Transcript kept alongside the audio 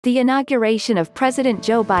The inauguration of President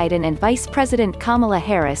Joe Biden and Vice President Kamala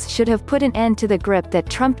Harris should have put an end to the grip that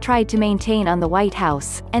Trump tried to maintain on the White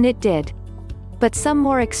House, and it did. But some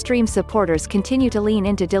more extreme supporters continue to lean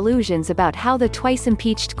into delusions about how the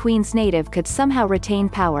twice-impeached Queens native could somehow retain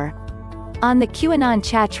power. On the QAnon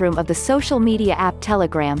chatroom of the social media app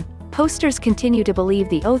Telegram, posters continue to believe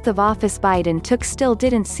the oath of office Biden took still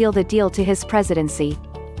didn't seal the deal to his presidency.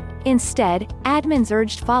 Instead, admins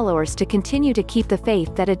urged followers to continue to keep the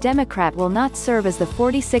faith that a Democrat will not serve as the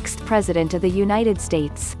 46th President of the United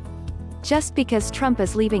States. Just because Trump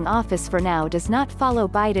is leaving office for now does not follow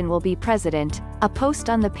Biden will be president, a post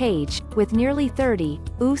on the page, with nearly 30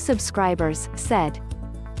 subscribers, said.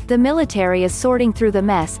 The military is sorting through the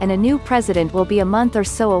mess and a new president will be a month or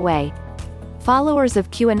so away. Followers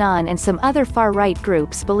of QAnon and some other far-right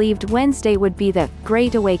groups believed Wednesday would be the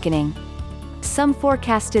Great Awakening. Some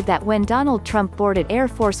forecasted that when Donald Trump boarded Air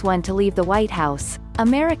Force One to leave the White House,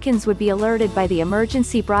 Americans would be alerted by the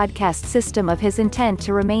emergency broadcast system of his intent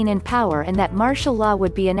to remain in power and that martial law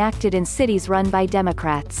would be enacted in cities run by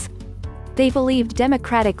Democrats. They believed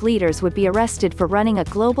Democratic leaders would be arrested for running a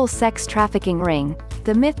global sex trafficking ring,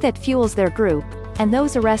 the myth that fuels their group, and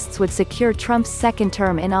those arrests would secure Trump's second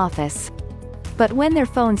term in office. But when their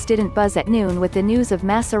phones didn't buzz at noon with the news of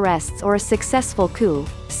mass arrests or a successful coup,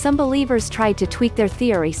 some believers tried to tweak their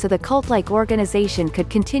theory so the cult-like organization could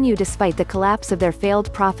continue despite the collapse of their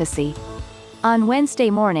failed prophecy. On Wednesday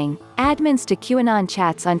morning, admins to QAnon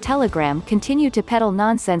chats on Telegram continued to peddle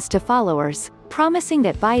nonsense to followers, promising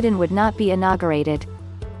that Biden would not be inaugurated.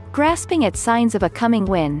 Grasping at signs of a coming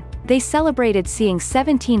win, they celebrated seeing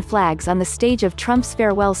 17 flags on the stage of Trump's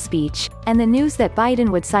farewell speech, and the news that Biden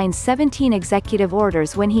would sign 17 executive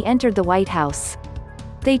orders when he entered the White House.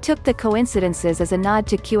 They took the coincidences as a nod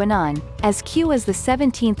to QAnon, as Q is the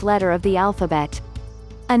 17th letter of the alphabet.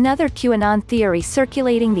 Another QAnon theory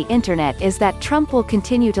circulating the internet is that Trump will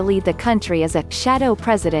continue to lead the country as a shadow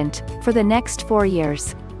president for the next 4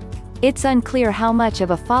 years. It's unclear how much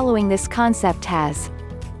of a following this concept has.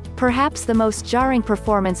 Perhaps the most jarring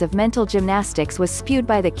performance of mental gymnastics was spewed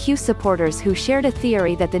by the Q supporters who shared a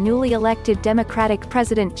theory that the newly elected Democratic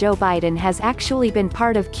President Joe Biden has actually been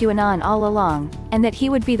part of QAnon all along, and that he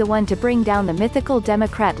would be the one to bring down the mythical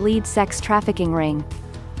Democrat-lead sex trafficking ring.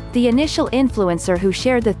 The initial influencer who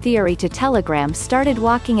shared the theory to Telegram started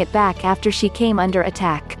walking it back after she came under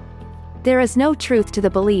attack. There is no truth to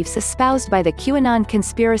the beliefs espoused by the QAnon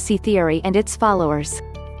conspiracy theory and its followers.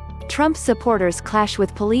 Trump's supporters clash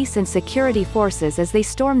with police and security forces as they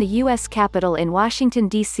storm the U.S. Capitol in Washington,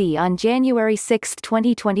 D.C. on January 6,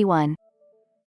 2021.